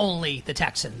 it's only the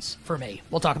Texans for me.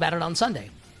 We'll talk about it on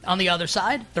Sunday. On the other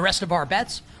side, the rest of our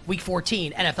bets, Week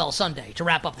 14, NFL Sunday, to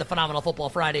wrap up the Phenomenal Football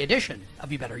Friday edition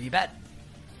of You Better You Bet.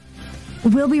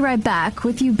 We'll be right back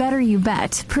with You Better You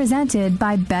Bet, presented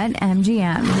by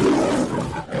BetMGM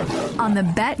on the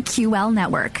BetQL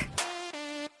network.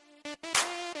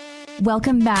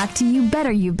 Welcome back to You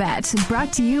Better You Bet,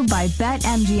 brought to you by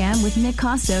BetMGM with Nick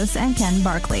Kostos and Ken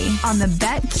Barkley on the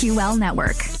BetQL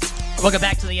network. Welcome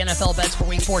back to the NFL bets for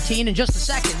Week 14. In just a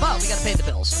second, we got to pay the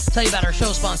bills. Tell you about our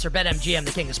show sponsor, BetMGM,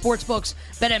 the king of sportsbooks.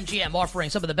 BetMGM offering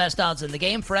some of the best odds in the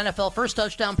game for NFL first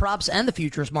touchdown props and the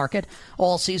futures market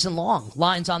all season long.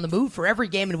 Lines on the move for every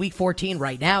game in Week 14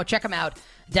 right now. Check them out.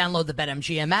 Download the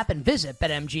BetMGM app and visit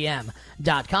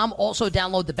BetMGM.com. Also,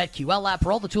 download the BetQL app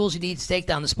for all the tools you need to take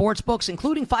down the sports books,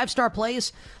 including 5-star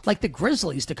plays like the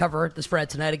Grizzlies to cover the spread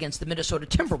tonight against the Minnesota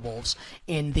Timberwolves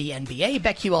in the NBA.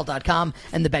 BetQL.com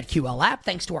and the BetQL app.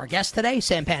 Thanks to our guests today,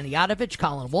 Sam Panayotovich,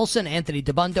 Colin Wilson, Anthony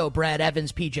DeBundo, Brad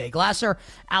Evans, PJ Glasser,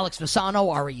 Alex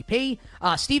Fasano, REP,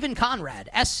 Stephen Conrad,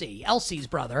 SC, Elsie's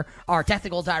brother, our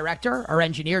technical director, our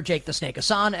engineer, Jake the Snake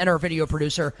Hassan, and our video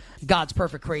producer, God's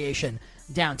Perfect Creation,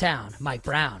 downtown, Mike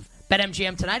Brown.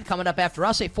 BetMGM tonight, coming up after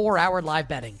us, a 4-hour live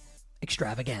betting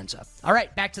extravaganza. All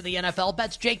right, back to the NFL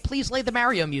bets. Jake, please lay the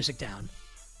Mario music down.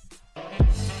 All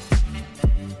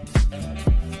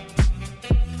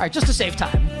right, just to save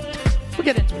time, we'll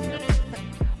get into it here.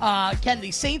 Ken,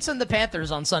 the Saints and the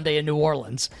Panthers on Sunday in New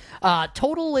Orleans.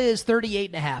 Total is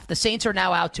 38.5. The Saints are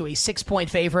now out to a 6-point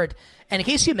favorite. And in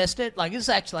case you missed it, this is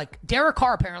actually Derek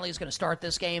Carr apparently is going to start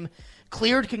this game.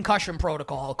 Cleared concussion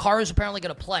protocol. Carr is apparently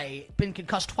going to play. Been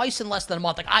concussed twice in less than a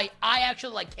month. I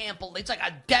actually can't believe it's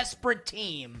a desperate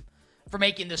team for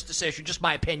making this decision. Just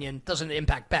my opinion. Doesn't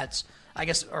impact bets. I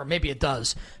guess, or maybe it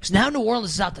does. So now New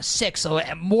Orleans is out to 6, so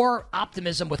more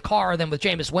optimism with Carr than with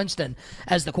Jameis Winston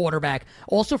as the quarterback.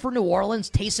 Also for New Orleans,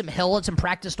 Taysom Hill hasn't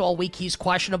practiced all week. He's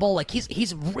questionable. Like,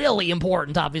 he's really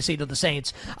important, obviously, to the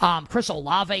Saints. Chris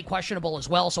Olave questionable as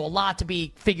well, so a lot to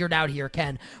be figured out here,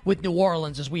 Ken, with New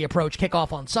Orleans as we approach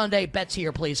kickoff on Sunday. Bets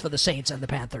here, please, for the Saints and the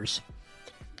Panthers.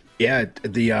 Yeah,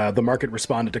 the market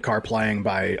responded to Carr playing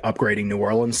by upgrading New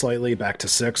Orleans slightly back to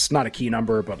 6. Not a key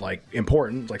number, but like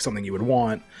important, like something you would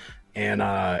want. And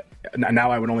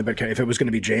now I would only bet if it was going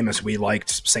to be Jameis. We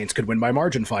liked Saints could win by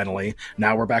margin finally.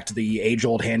 Now we're back to the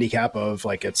age-old handicap of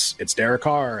like it's Derek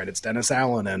Carr and it's Dennis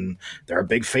Allen and they're a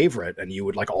big favorite, and you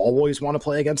would like always want to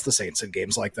play against the Saints in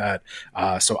games like that.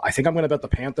 So I think I'm going to bet the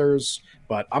Panthers,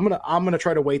 but I'm gonna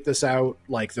try to wait this out.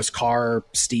 Like this Carr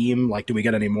steam, like do we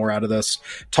get any more out of this?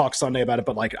 Talk Sunday about it,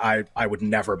 but like I would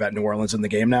never bet New Orleans in the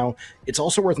game now. It's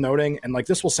also worth noting, and like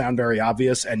this will sound very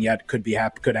obvious, and yet could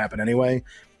happen anyway.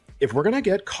 If we're gonna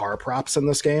get Carr props in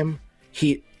this game,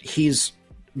 he's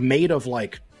made of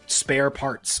like spare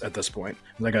parts at this point,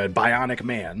 like a bionic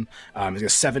man. He's got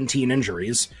 17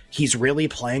 injuries. He's really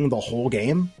playing the whole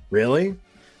game, really,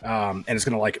 and it's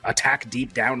gonna like attack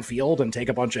deep downfield and take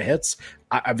a bunch of hits.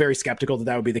 I'm very skeptical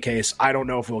that would be the case. I don't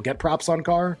know if we'll get props on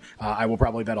Carr. I will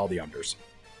probably bet all the unders.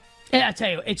 Yeah, I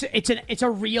tell you, it's a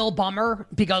real bummer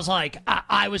because like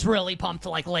I was really pumped to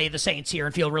like lay the Saints here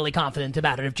and feel really confident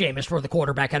about it if Jameis were the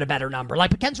quarterback had a better number.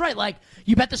 Like, but Ken's right. Like,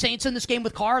 you bet the Saints in this game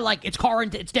with Carr, like it's Carr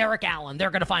and it's Derek Allen.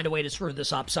 They're going to find a way to screw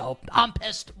this up. So I'm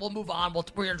pissed. We'll move on. We're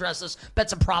going to address this. Bet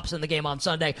some props in the game on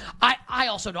Sunday. I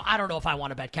also know I don't know if I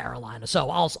want to bet Carolina, so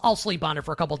I'll sleep on it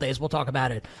for a couple days. We'll talk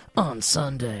about it on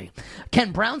Sunday.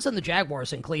 Ken, Browns and the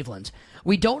Jaguars in Cleveland.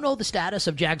 We don't know the status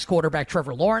of Jags quarterback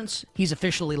Trevor Lawrence. He's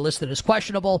officially listed as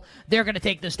questionable. They're going to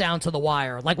take this down to the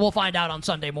wire. Like, we'll find out on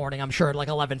Sunday morning, I'm sure, at like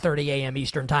 11:30 a.m.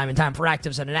 Eastern time, in time for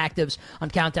actives and inactives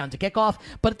on Countdown to Kickoff.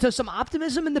 But to some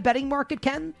optimism in the betting market,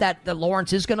 Ken, that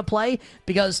Lawrence is going to play,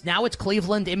 because now it's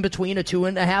Cleveland in between a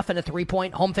 2.5 and a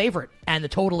 3-point home favorite, and the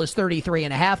total is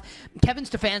 33.5. Kevin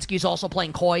Stefanski is also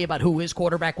playing coy about who his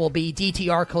quarterback will be.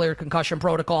 DTR cleared concussion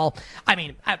protocol. I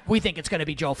mean, we think it's going to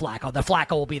be Joe Flacco. The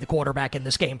Flacco will be the quarterback in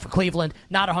this game for Cleveland.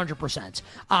 Not 100%.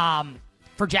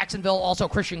 For Jacksonville, also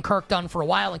Christian Kirk done for a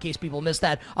while, in case people missed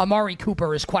that. Amari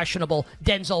Cooper is questionable.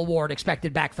 Denzel Ward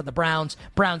expected back for the Browns.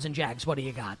 Browns and Jags, what do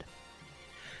you got?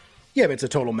 Yeah, it's a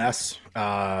total mess.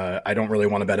 I don't really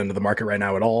want to bet into the market right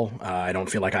now at all. I don't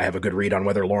feel like I have a good read on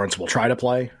whether Lawrence will try to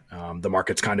play. The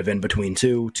market's kind of in between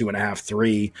 2.5,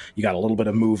 3. You got a little bit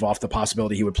of move off the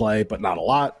possibility he would play, but not a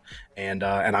lot. And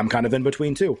I'm kind of in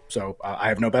between 2. So I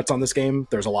have no bets on this game.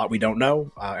 There's a lot we don't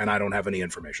know, and I don't have any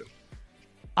information.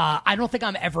 I don't think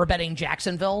I'm ever betting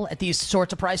Jacksonville at these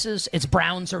sorts of prices. It's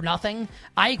Browns or nothing.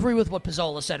 I agree with what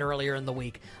Pizzola said earlier in the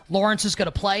week. Lawrence is going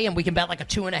to play, and we can bet like a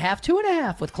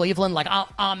 2.5 with Cleveland. Like,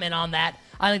 I'm in on that.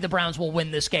 I think the Browns will win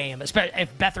this game, especially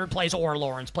if Beathard plays or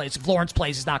Lawrence plays. If Lawrence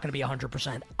plays, he's not going to be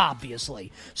 100%,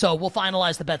 obviously. So we'll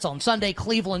finalize the bets on Sunday.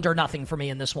 Cleveland or nothing for me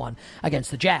in this one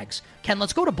against the Jags. Ken,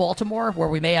 let's go to Baltimore, where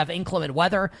we may have inclement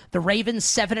weather. The Ravens,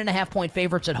 7.5-point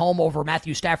favorites at home over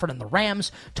Matthew Stafford and the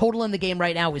Rams. Total in the game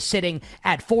right now is sitting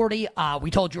at 40.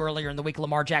 We told you earlier in the week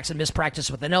Lamar Jackson missed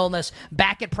practice with an illness.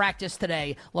 Back at practice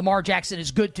today. Lamar Jackson is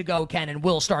good to go, Ken, and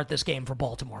will start this game for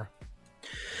Baltimore.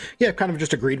 Yeah, kind of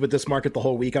just agreed with this market the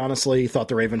whole week, honestly. Thought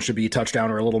the Ravens should be touchdown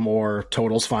or a little more.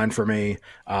 Total's fine for me.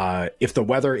 If the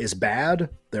weather is bad,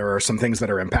 there are some things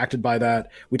that are impacted by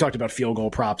that. We talked about field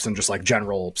goal props and just like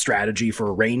general strategy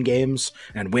for rain games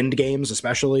and wind games,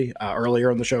 especially earlier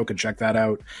in the show. Can check that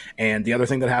out. And the other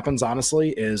thing that happens,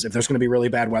 honestly, is if there's going to be really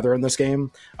bad weather in this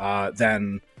game,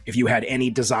 then if you had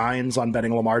any designs on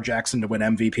betting Lamar Jackson to win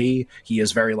MVP, he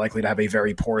is very likely to have a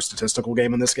very poor statistical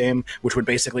game in this game, which would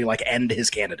basically like end his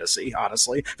candidacy,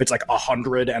 honestly. If it's like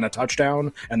 100 and a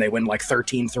touchdown and they win like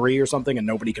 13-3 or something and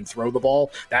nobody can throw the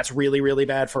ball, that's really, really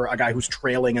bad for a guy who's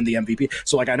trailing in the MVP.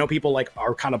 So like I know people like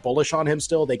are kind of bullish on him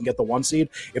still. They can get the 1 seed.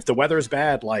 If the weather's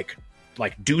bad, like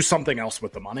do something else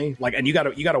with the money. Like, and you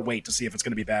gotta wait to see if it's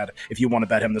going to be bad if you want to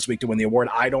bet him this week to win the award.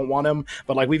 I don't want him,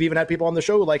 but like we've even had people on the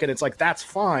show like, and it's like, that's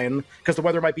fine because the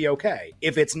weather might be okay.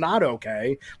 If it's not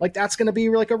okay, like that's going to be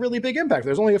like a really big impact.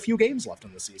 There's only a few games left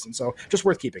in the season, so just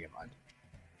worth keeping in mind.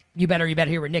 You bet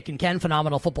here with Nick and Ken,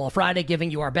 Phenomenal Football Friday, giving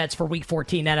you our bets for Week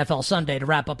 14 NFL Sunday to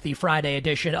wrap up the Friday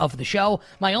edition of the show.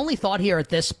 My only thought here at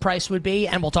this price would be,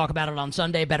 and we'll talk about it on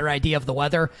Sunday, better idea of the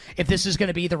weather, if this is going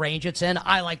to be the range it's in,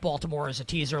 I like Baltimore as a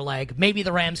teaser leg. Maybe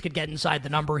the Rams could get inside the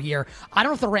number here. I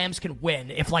don't know if the Rams can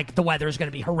win if like the weather is going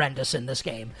to be horrendous in this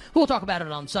game. We'll talk about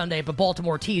it on Sunday, but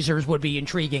Baltimore teasers would be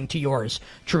intriguing to yours,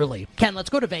 truly. Ken, let's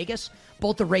go to Vegas.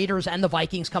 both the Raiders and the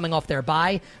Vikings coming off their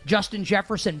bye. Justin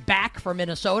Jefferson back for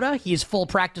Minnesota. He is full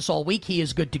practice all week. He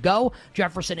is good to go.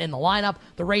 Jefferson in the lineup.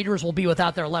 The Raiders will be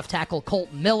without their left tackle,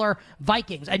 Colton Miller.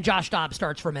 Vikings, and Josh Dobbs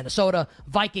starts for Minnesota.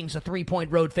 Vikings, a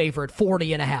 3-point road favorite,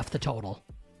 40.5 the total.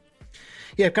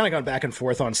 Yeah, I've kind of gone back and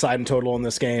forth on side and total in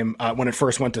this game. When it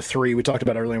first went to 3, we talked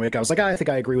about it earlier in the week. I was like, I think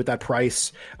I agree with that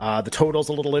price. The total's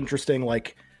a little interesting.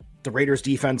 Like, the Raiders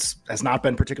defense has not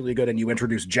been particularly good, and you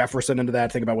introduce Jefferson into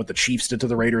that. Think about what the Chiefs did to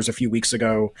the Raiders a few weeks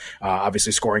ago.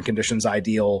 Obviously, scoring conditions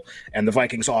ideal, and the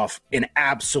Vikings off an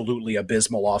absolutely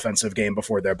abysmal offensive game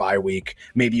before their bye week.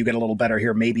 Maybe you get a little better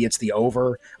here. Maybe it's the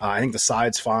over. I think the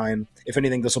side's fine. If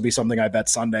anything, this will be something I bet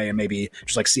Sunday and maybe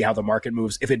just like see how the market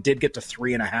moves. If it did get to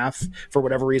 3.5 for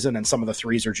whatever reason, and some of the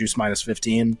threes are juice minus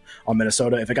 15 on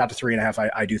Minnesota, if it got to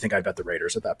 3.5, I do think I'd bet the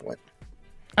Raiders at that point.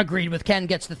 Agreed with Ken.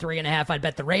 Gets the 3.5. I'd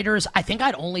bet the Raiders. I think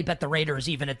I'd only bet the Raiders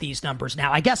even at these numbers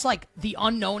now. I guess like the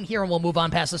unknown here, and we'll move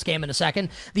on past this game in a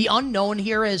second. The unknown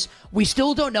here is we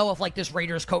still don't know if like this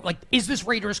Raiders is this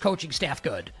Raiders coaching staff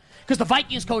good? Because the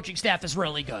Vikings coaching staff is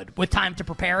really good with time to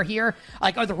prepare here.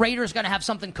 Like, are the Raiders going to have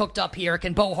something cooked up here?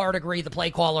 Can Bo Hardigree, the play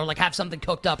caller, like have something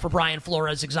cooked up for Brian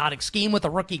Flores' exotic scheme with a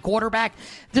rookie quarterback?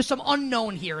 There's some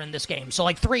unknown here in this game. So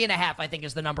like 3.5, I think,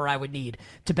 is the number I would need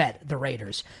to bet the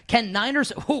Raiders. Ken,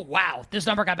 Niners, oh, wow. This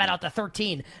number got bet out to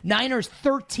 13. Niners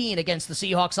 13 against the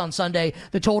Seahawks on Sunday.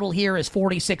 The total here is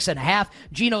 46.5.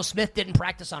 Geno Smith didn't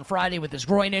practice on Friday with his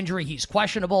groin injury. He's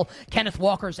questionable. Kenneth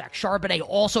Walker, Zach Charbonnet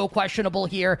also questionable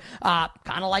here.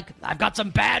 Kind of like, I've got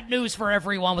some bad news for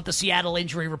everyone with the Seattle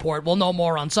injury report. We'll know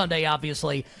more on Sunday,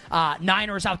 obviously.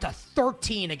 Niners out to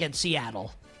 13 against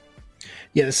Seattle.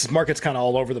 Yeah, this market's kind of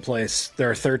all over the place.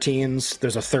 There are 13s.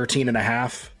 There's a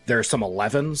 13.5. There's some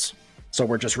 11s. So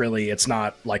we're just really, it's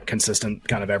not like consistent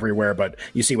kind of everywhere, but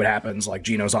you see what happens. Like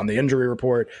Geno's on the injury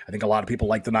report. I think a lot of people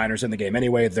like the Niners in the game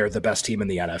anyway. They're the best team in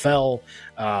the NFL.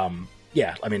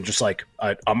 Yeah, I mean, just like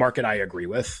a market I agree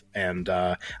with. And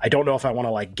I don't know if I want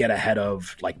to like get ahead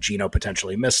of like Geno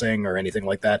potentially missing or anything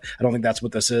like that. I don't think that's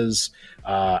what this is.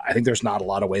 I think there's not a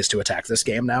lot of ways to attack this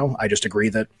game now. I just agree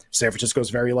that San Francisco is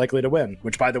very likely to win,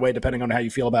 which, by the way, depending on how you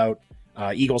feel about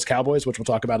Eagles Cowboys, which we'll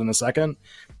talk about in a second,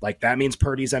 like that means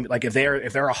Purdy's like if they're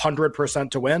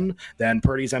 100% to win, then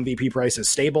Purdy's MVP price is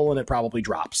stable and it probably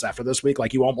drops after this week.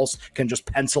 Like you almost can just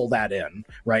pencil that in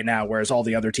right now, whereas all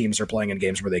the other teams are playing in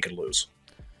games where they could lose.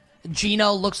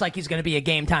 Geno looks like he's going to be a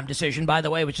game time decision, by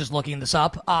the way, which is looking this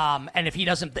up. And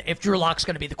if Drew Lock's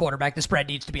going to be the quarterback, the spread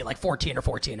needs to be like 14 or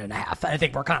 14.5. I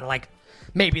think we're kind of like,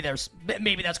 maybe that's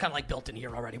kind of like built in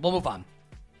here already. We'll move on.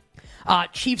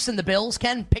 Chiefs and the Bills.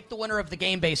 Ken, pick the winner of the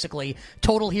game, basically.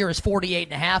 Total here is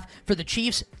 48.5. For the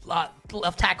Chiefs,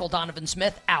 left tackle Donovan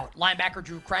Smith, out. Linebacker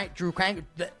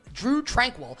Drew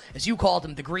Tranquil, as you called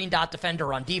him, the green dot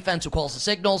defender on defense who calls the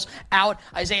signals, out.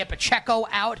 Isaiah Pacheco,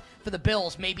 out. For the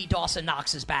Bills, maybe Dawson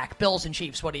Knox is back. Bills and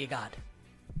Chiefs, what do you got?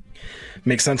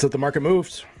 Makes sense that the market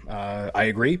moved. I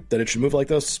agree that it should move like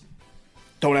this.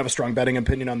 Don't have a strong betting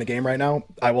opinion on the game right now.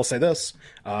 I will say this.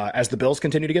 As the Bills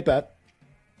continue to get bet,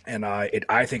 and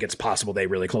I think it's possible they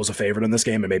really close a favorite in this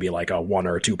game and maybe like a 1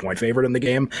 or 2 point favorite in the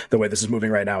game, the way this is moving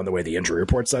right now and the way the injury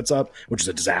report sets up, which is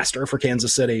a disaster for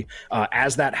Kansas City.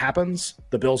 As that happens,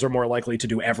 the Bills are more likely to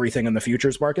do everything in the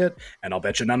futures market, and I'll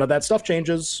bet you none of that stuff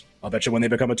changes. I'll bet you when they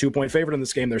become a 2 point favorite in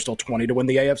this game, they're still 20 to win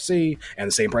the AFC and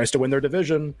the same price to win their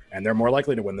division, and they're more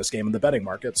likely to win this game in the betting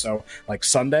market. So like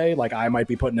Sunday, like I might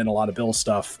be putting in a lot of Bills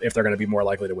stuff if they're going to be more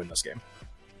likely to win this game.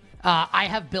 I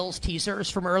have Bills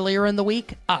teasers from earlier in the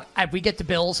week. If we get to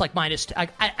Bills like minus, and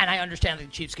I understand that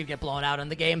the Chiefs could get blown out in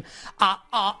the game.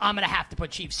 I'm going to have to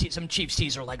put some Chiefs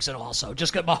teaser legs in also.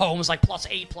 Just get Mahomes like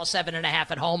 +8, +7.5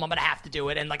 at home. I'm going to have to do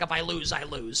it. And like if I lose, I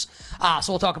lose.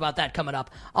 So we'll talk about that coming up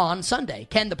on Sunday.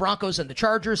 Ken, the Broncos and the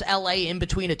Chargers. LA in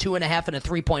between a 2.5 and a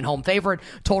 3 point home favorite.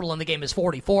 Total in the game is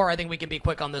 44. I think we can be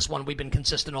quick on this one. We've been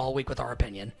consistent all week with our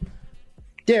opinion.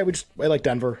 Yeah, I like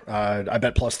Denver. I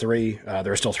bet +3.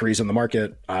 There are still 3s in the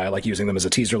market. I like using them as a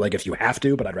teaser leg if you have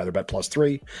to, but I'd rather bet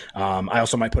 +3. I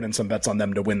also might put in some bets on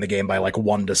them to win the game by like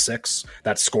 1-6.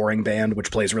 That scoring band,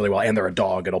 which plays really well, and they're a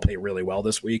dog. It'll pay really well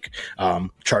this week.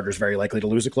 Chargers very likely to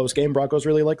lose a close game. Broncos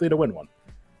really likely to win one.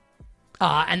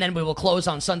 And then we will close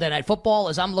on Sunday Night Football.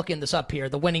 As I'm looking this up here,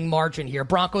 the winning margin here,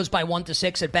 Broncos by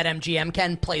 1-6 at BetMGM.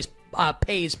 Ken pays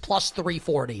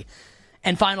 +340.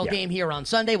 And final game here on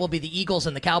Sunday will be the Eagles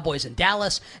and the Cowboys in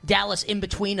Dallas. Dallas in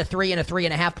between a 3 and a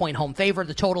 3.5 point home favorite.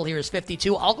 The total here is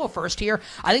 52. I'll go first here.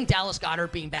 I think Dallas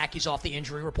Goedert being back, he's off the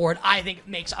injury report, I think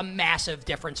makes a massive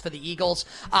difference for the Eagles.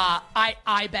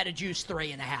 I bet a juice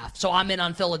 3.5. So I'm in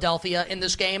on Philadelphia in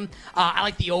this game. I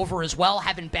like the over as well.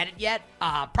 Haven't bet it yet.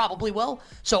 Probably will.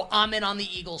 So I'm in on the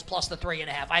Eagles plus the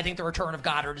 3.5. I think the return of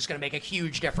Goddard is going to make a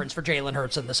huge difference for Jalen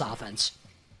Hurts in this offense.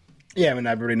 Yeah, I mean,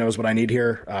 everybody knows what I need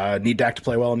here. Need Dak to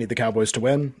play well, need the Cowboys to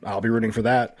win. I'll be rooting for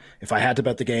that. If I had to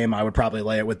bet the game, I would probably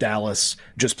lay it with Dallas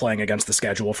just playing against the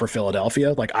schedule for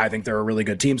Philadelphia. Like, I think they're a really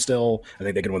good team still. I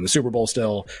think they can win the Super Bowl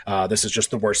still. This is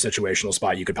just the worst situational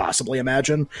spot you could possibly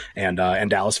imagine. And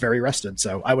Dallas very rested.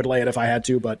 So I would lay it if I had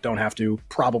to, but don't have to.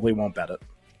 Probably won't bet it.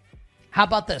 How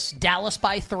about this? Dallas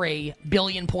by 3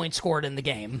 billion points scored in the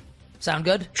game. Sound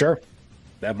good? Sure.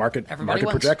 That market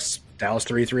projects Dallas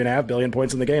 3.5 billion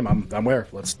points in the game. I'm where.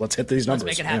 Let's hit these numbers.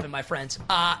 Let's make it happen, my friends.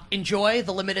 Enjoy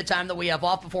the limited time that we have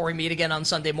off before we meet again on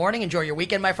Sunday morning. Enjoy your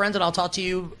weekend, my friends, and I'll talk to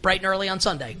you bright and early on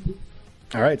Sunday.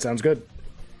 All right, sounds good.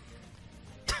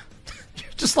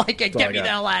 Just like get me the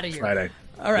hell out of here. Friday.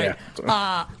 All right.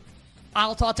 Yeah.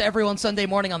 I'll talk to everyone Sunday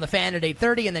morning on the Fan at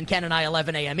 8:30, and then Ken and I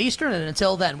 11 a.m. Eastern. And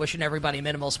until then, wishing everybody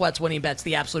minimal sweats, winning bets,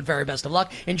 the absolute very best of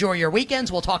luck. Enjoy your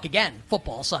weekends. We'll talk again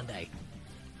football Sunday.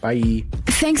 Bye.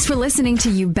 Thanks for listening to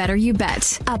You Better You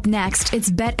Bet. Up next, it's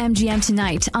BetMGM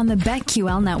Tonight on the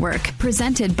BetQL Network,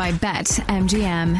 presented by BetMGM.